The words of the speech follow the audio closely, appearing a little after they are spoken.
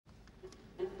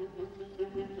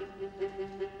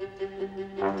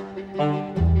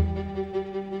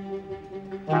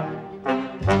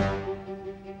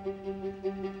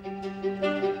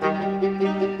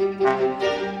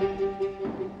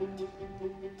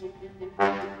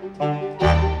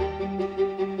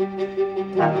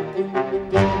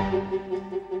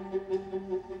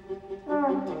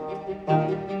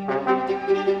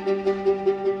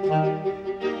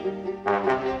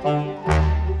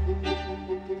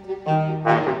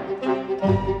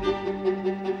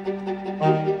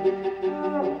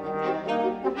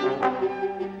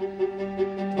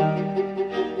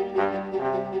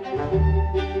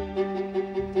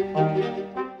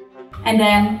And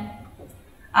then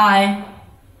I,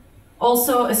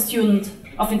 also a student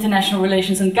of international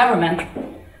relations and government,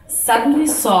 suddenly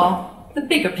saw the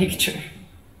bigger picture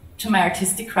to my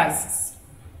artistic crisis.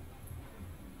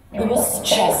 It was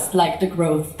just like the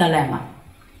growth dilemma.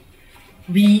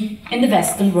 We in the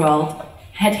Western world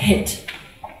had hit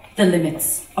the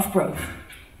limits of growth.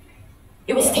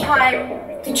 It was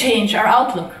time to change our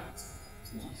outlook.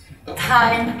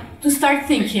 Time to start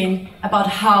thinking about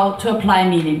how to apply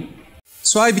meaning.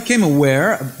 So I became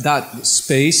aware that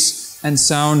space and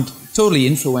sound totally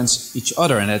influence each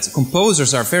other, and that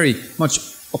composers are very much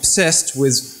obsessed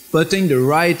with putting the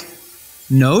right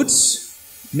notes,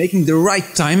 making the right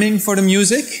timing for the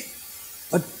music,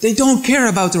 but they don't care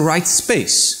about the right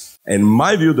space. In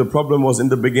my view, the problem was in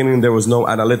the beginning there was no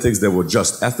analytics, there were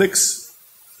just ethics.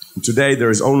 Today there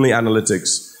is only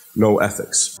analytics, no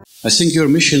ethics. I think your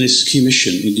mission is key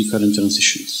mission in the current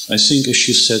transitions. I think, as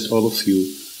you said, all of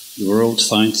you, the world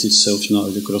finds itself now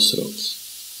at the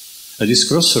crossroads. And these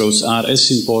crossroads are as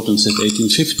important as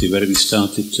 1850, where we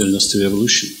started the Industrial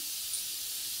Revolution.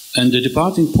 And the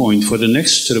departing point for the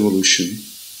next revolution,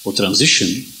 or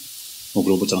transition, or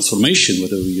global transformation,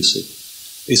 whatever you say,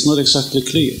 is not exactly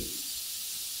clear.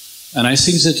 And I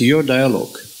think that your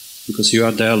dialogue, because you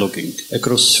are dialoguing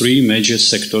across three major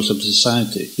sectors of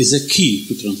society, is a key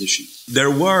to transition.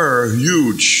 There were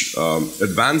huge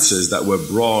advances that were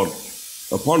brought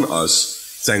upon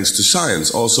us thanks to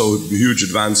science, also huge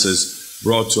advances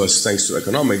brought to us thanks to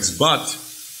economics, but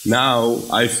now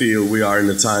I feel we are in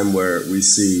a time where we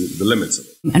see the limits of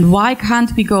it. And why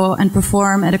can't we go and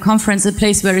perform at a conference, a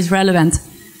place where it's relevant?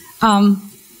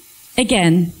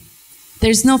 Again,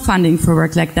 there's no funding for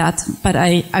work like that, but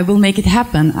I will make it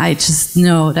happen. I just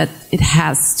know that it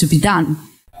has to be done.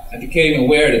 I became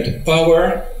aware that the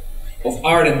power of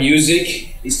art and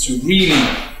music is to really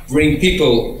bring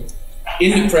people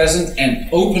in the present and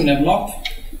open them up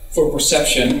for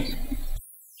perception,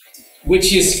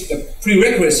 which is a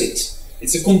prerequisite.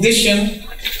 It's a condition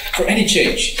for any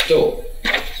change at all.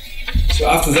 So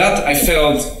after that, I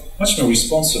felt much more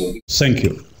responsible. Thank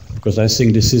you, because I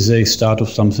think this is a start of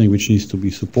something which needs to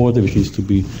be supported, which needs to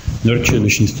be nurtured,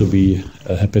 which needs to be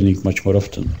happening much more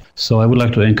often. So I would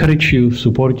like to encourage you,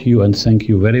 support you, and thank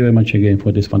you very, very much again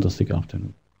for this fantastic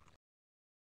afternoon.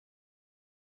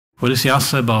 What is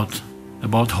IIASA about?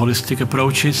 About holistic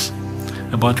approaches,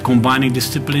 about combining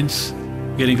disciplines,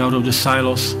 getting out of the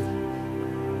silos.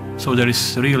 So there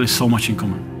is really so much in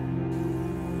common.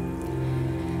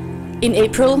 In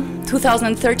April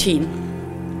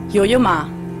 2013, Yo-Yo Ma,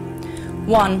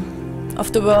 one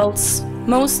of the world's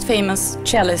most famous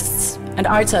cellists and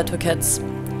arts advocates,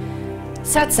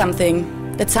 said something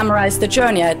that summarized the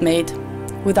journey I had made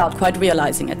without quite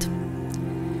realizing it.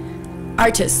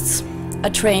 Artists are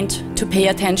trained to pay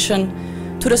attention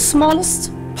to the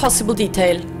smallest possible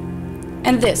detail,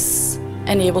 and this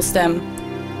enables them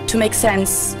to make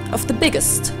sense of the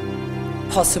biggest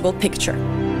possible picture.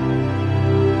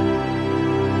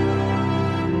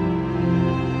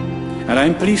 And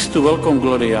I'm pleased to welcome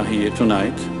Gloria here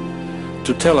tonight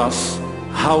to tell us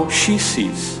how she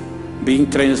sees being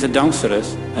trained as a dancer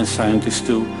and scientist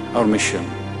to our mission.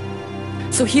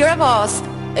 So here I was,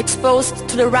 exposed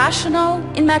to the rational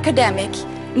in my academic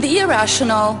and the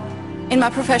irrational in my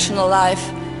professional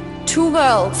life, two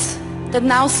worlds that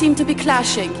now seem to be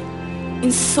clashing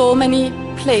in so many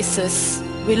places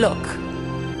we look.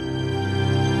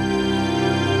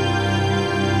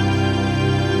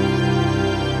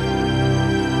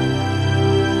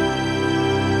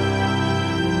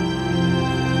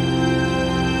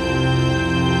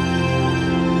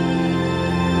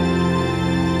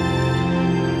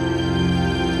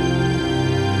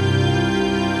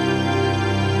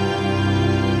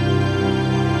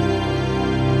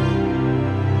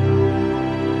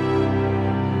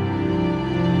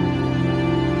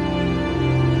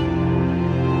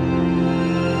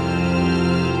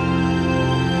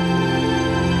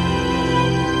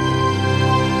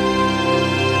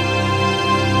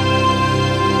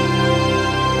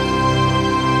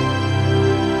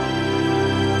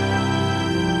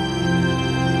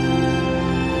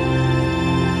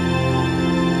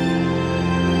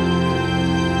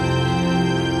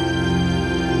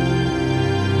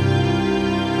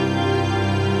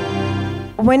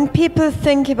 When people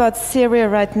think about Syria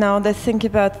right now, they think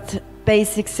about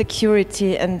basic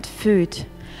security and food.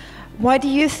 Why do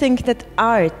you think that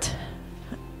art,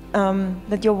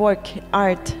 that your work,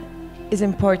 art, is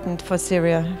important for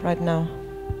Syria right now?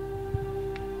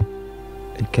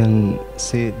 I can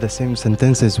say the same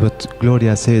sentences what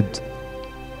Gloria said.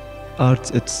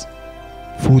 Art, it's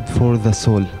food for the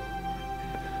soul.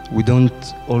 We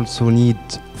don't also need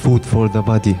food for the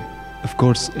body. Of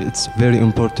course, it's very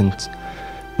important,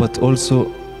 but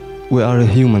also we are a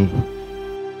human.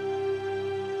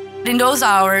 In those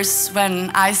hours when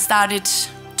I started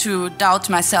to doubt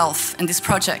myself in this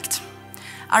project,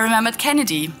 I remembered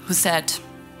Kennedy, who said,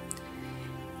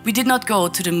 "We did not go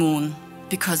to the moon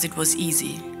because it was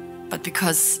easy, but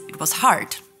because it was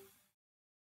hard."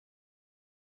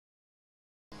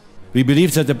 We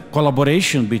believe that the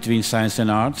collaboration between science and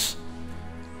arts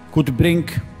could bring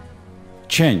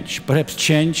change, perhaps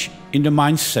change in the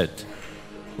mindset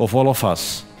of all of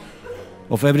us,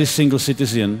 of every single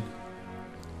citizen,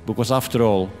 because after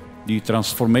all, the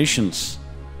transformations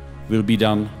will be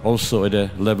done also at the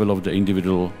level of the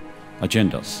individual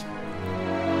agendas.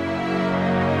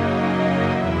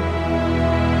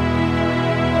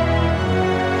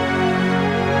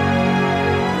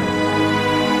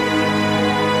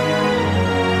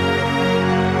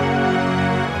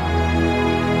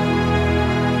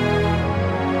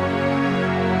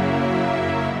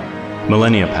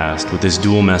 Millennia passed with this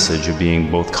dual message of being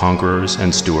both conquerors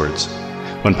and stewards.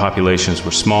 When populations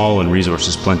were small and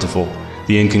resources plentiful,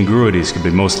 the incongruities could be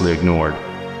mostly ignored.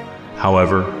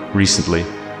 However, recently,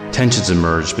 tensions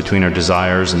emerged between our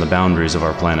desires and the boundaries of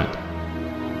our planet.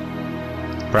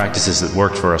 Practices that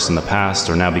worked for us in the past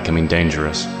are now becoming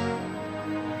dangerous.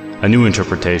 A new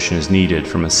interpretation is needed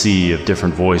from a sea of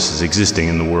different voices existing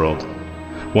in the world,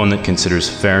 one that considers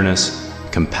fairness,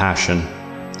 compassion,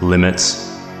 limits,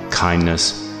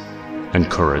 kindness, and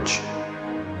courage.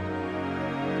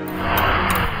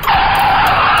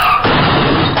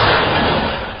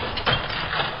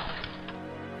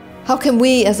 How can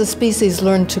we as a species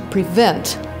learn to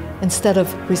prevent instead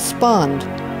of respond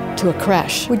to a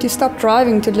crash? Would you stop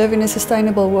driving to live in a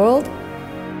sustainable world?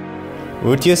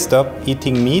 Would you stop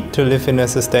eating meat to live in a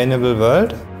sustainable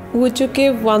world? Would you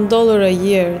give $1 a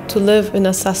year to live in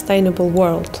a sustainable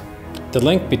world? The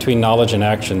link between knowledge and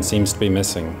action seems to be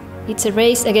missing. It's a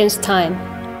race against time.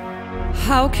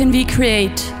 How can we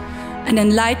create an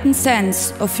enlightened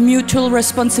sense of mutual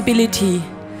responsibility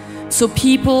so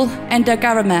people and their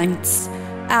governments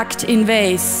act in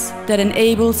ways that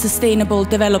enable sustainable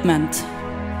development?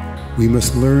 We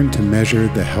must learn to measure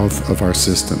the health of our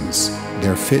systems,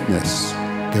 their fitness,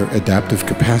 their adaptive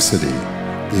capacity,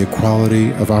 the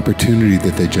equality of opportunity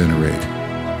that they generate,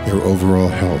 their overall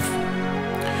health.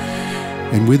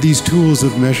 And with these tools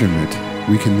of measurement,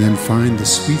 we can then find the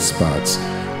sweet spots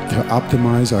to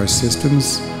optimize our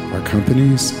systems, our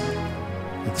companies,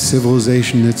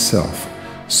 civilization itself,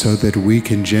 so that we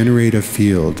can generate a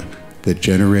field that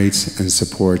generates and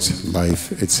supports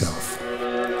life itself.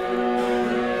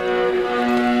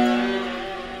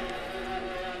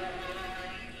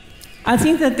 I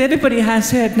think that everybody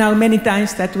has heard now many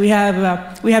times that we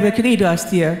have agreed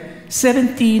last year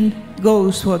 17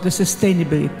 goals for the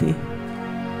sustainability.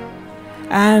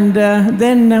 And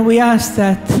then we asked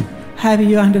that, have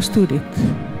you understood it?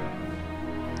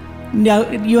 Now,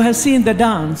 you have seen the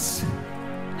dance.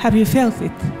 Have you felt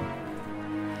it?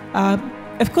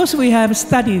 Of course, we have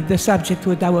studied the subject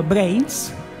with our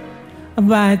brains,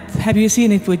 but have you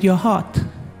seen it with your heart?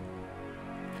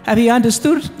 Have you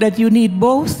understood that you need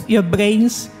both your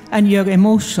brains and your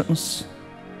emotions?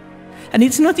 And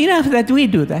it's not enough that we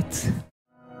do that.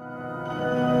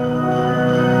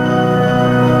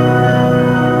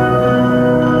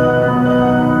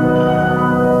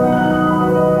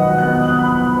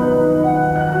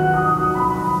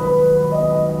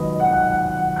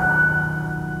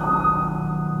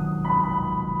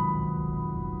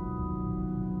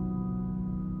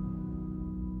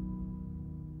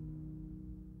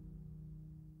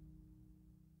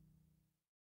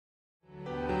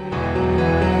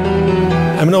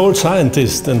 I'm an old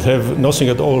scientist and have nothing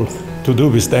at all to do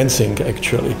with dancing,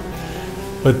 actually.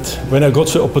 But when I got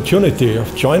the opportunity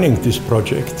of joining this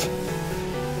project,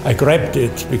 I grabbed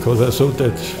it because I thought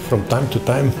that from time to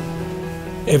time,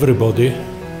 everybody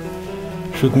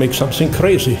should make something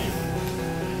crazy.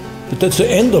 But at the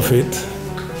end of it,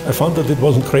 I found that it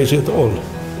wasn't crazy at all.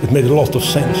 It made a lot of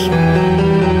sense.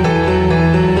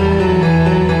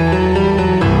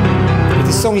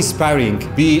 So inspiring,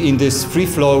 be in this free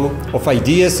flow of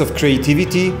ideas, of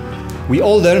creativity. We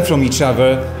all learn from each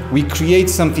other, we create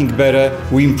something better,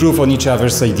 we improve on each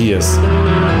other's ideas.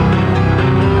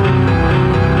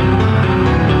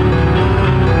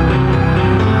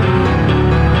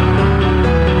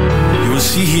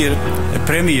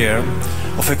 premiere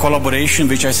of a collaboration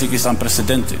which I think is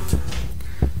unprecedented.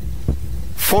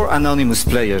 4 anonymous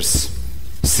players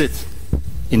sit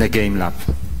in a game lab.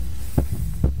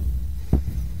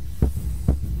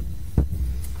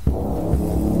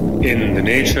 In the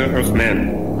nature of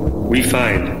men, we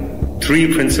find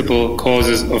 3 principal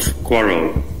causes of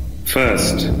quarrel.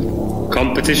 First,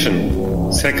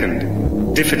 competition.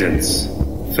 Second, diffidence.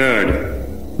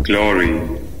 Third,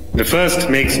 glory. The first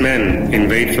makes men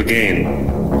invade for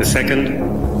gain. The second,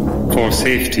 for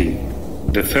safety.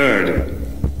 The third,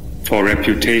 for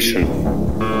reputation.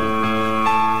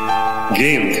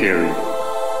 Game theory,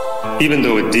 even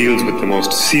though it deals with the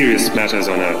most serious matters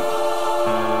on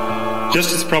earth.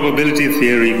 Just as probability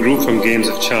theory grew from games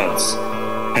of chance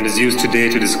and is used today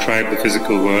to describe the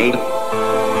physical world,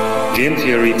 game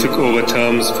theory took over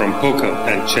terms from poker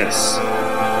and chess.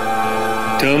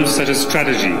 Terms such as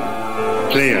strategy,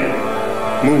 player,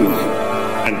 move,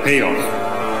 and payoff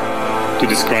to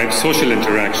describe social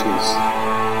interactions.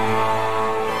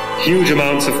 Huge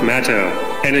amounts of matter,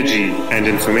 energy, and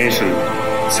information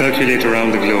circulate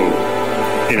around the globe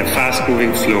in a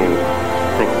fast-moving flow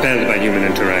propelled by human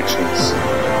interactions.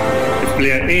 If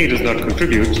player A does not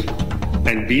contribute,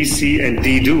 and B, C, and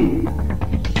D do,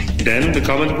 then the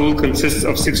common pool consists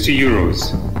of 60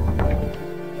 euros.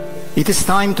 It is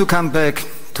time to come back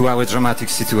to our dramatic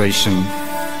situation.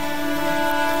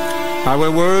 Our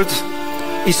world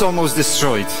is almost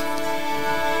destroyed.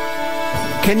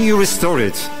 Can you restore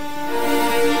it?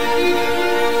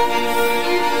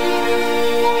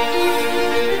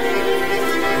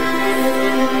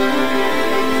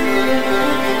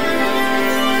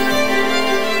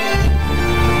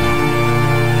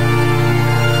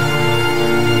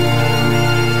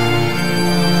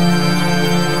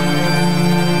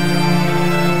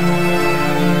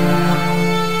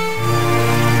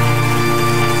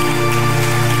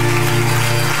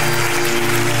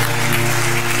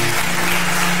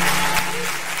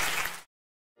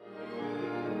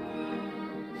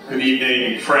 Good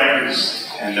evening, friends,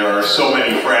 and there are so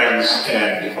many friends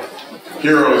and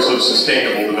heroes of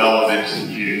sustainable development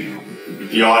in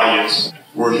the audience.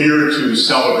 We're here to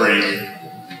celebrate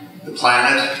the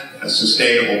planet, a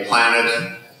sustainable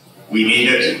planet. We need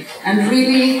it. And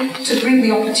really to bring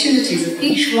the opportunities of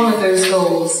each one of those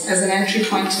goals as an entry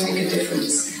point to make a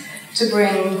difference, to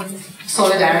bring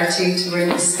solidarity, to bring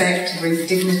respect, to bring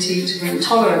dignity, to bring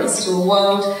tolerance to a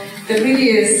world that really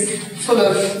is full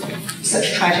of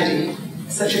such tragedy,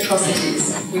 such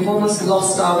atrocities. We've almost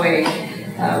lost our way.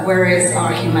 Where is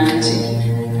our humanity?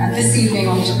 And this evening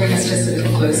I want to bring us just a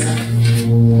little closer.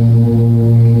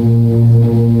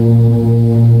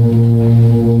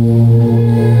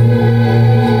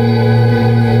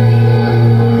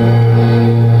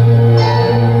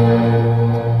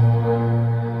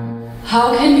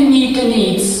 How can we meet the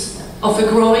needs of a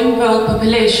growing world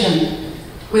population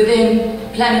within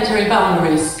planetary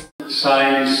boundaries?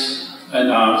 Science and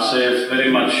arts have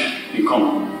very much in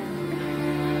common.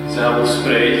 They are both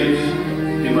creative,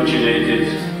 imaginative,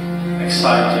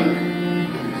 exciting,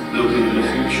 look into the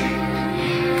future.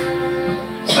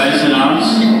 Science and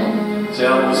arts, they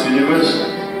are both universal.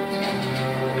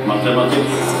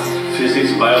 Mathematics,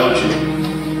 physics, biology,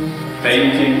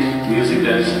 painting, music,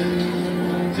 dancing.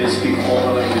 They speak all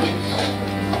the languages.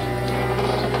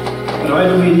 But why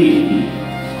do we need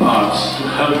arts to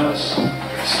help us,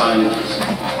 scientists,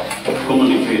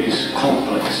 communicate this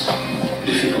complex,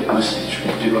 difficult message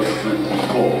of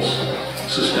development goals,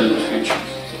 sustainable futures?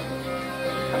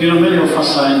 You know, many of us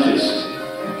scientists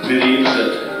believe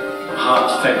that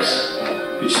hard facts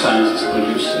which science is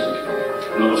producing,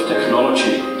 a lot of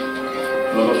technology,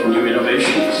 a lot of new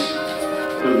innovations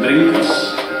will bring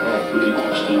us to the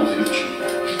sustainable future.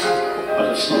 But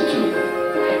that's not true.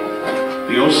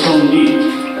 We also need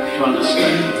to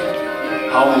understand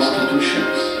how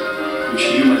institutions which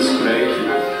humans created,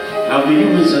 how the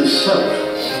humans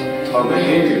themselves, our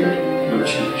behavior will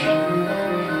change.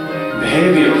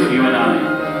 Behavior of you and I,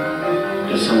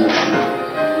 that's emotion,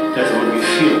 that's what we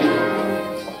feel.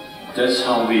 That's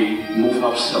how we move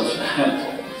ourselves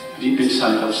ahead, deep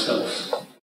inside ourselves.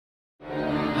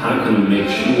 How can we make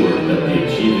sure that the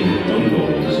achieving of one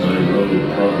goal does not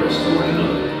erode progress toward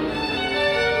another?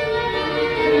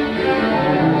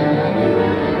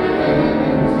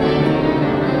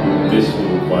 This will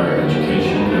require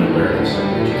education and awareness,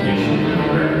 education and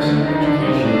awareness,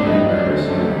 education and awareness.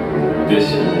 This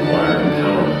will require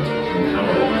empowerment,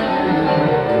 empowerment.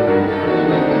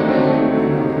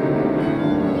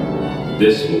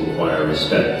 This will require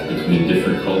respect between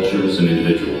different cultures and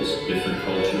individuals, different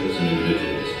cultures and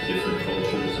individuals, different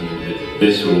cultures and individuals.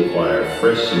 This will require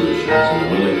fresh solutions and a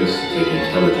willingness to take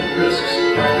intelligent risks.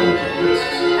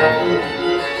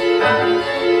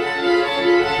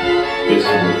 This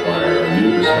will require a new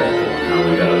perspective on how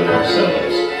we value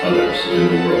ourselves, others, and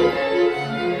the world.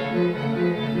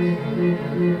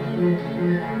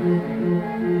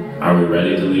 Are we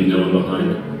ready to leave no one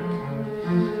behind?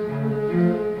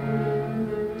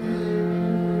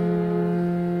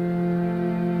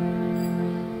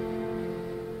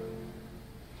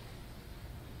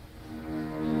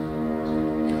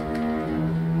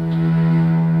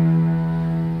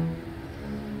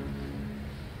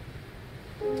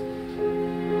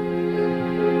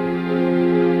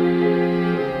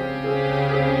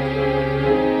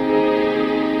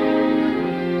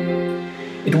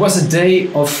 It was a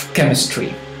day of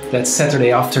chemistry, that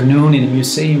Saturday afternoon in the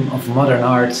Museum of Modern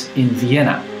Art in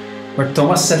Vienna, where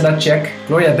Thomas Sedlacek,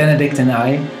 Gloria Benedict and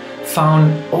I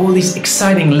found all these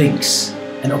exciting links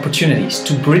and opportunities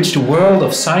to bridge the world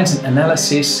of science and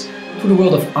analysis to the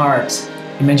world of art,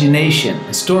 imagination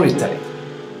and storytelling.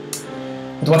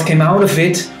 But what came out of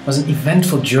it was an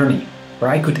eventful journey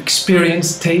where I could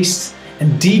experience, taste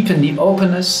and deepen the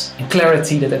openness and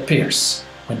clarity that appears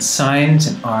when science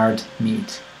and art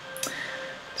meet.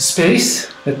 The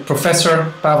space that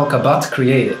Professor Pavel Kabat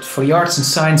created for the Arts and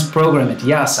Science program at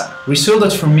IIASA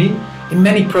resulted for me in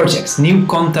many projects, new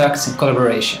contacts and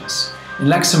collaborations in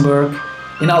Luxembourg,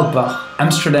 in Alpbach,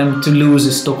 Amsterdam,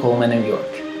 Toulouse, Stockholm and New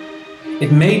York.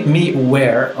 It made me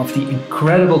aware of the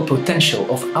incredible potential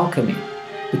of alchemy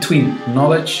between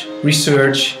knowledge,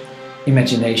 research,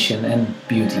 imagination and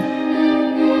beauty.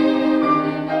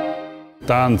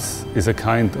 Dance is a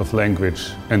kind of language,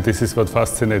 and this is what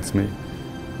fascinates me.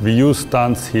 We use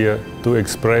dance here to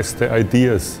express the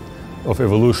ideas of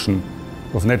evolution,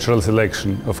 of natural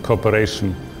selection, of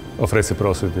cooperation, of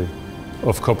reciprocity,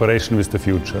 of cooperation with the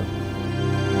future.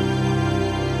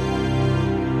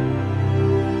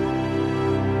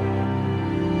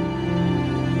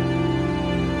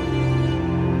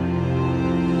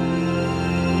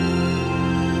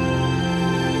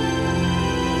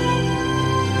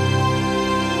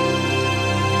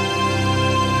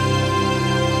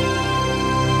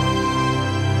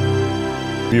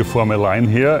 You form a line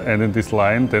here, and in this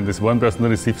line then this one person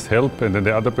receives help and then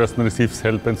the other person receives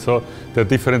help, and so there are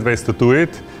different ways to do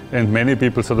it, and many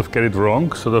people sort of get it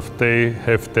wrong. Sort of they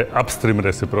have the upstream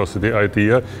reciprocity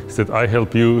idea, is that I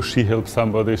help you, she helps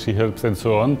somebody, she helps and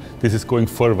so on. This is going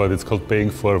forward, it's called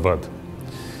paying forward.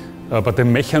 But the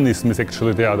mechanism is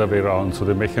actually the other way around. So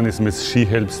the mechanism is she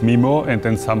helps me more and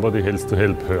then somebody else to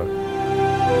help her.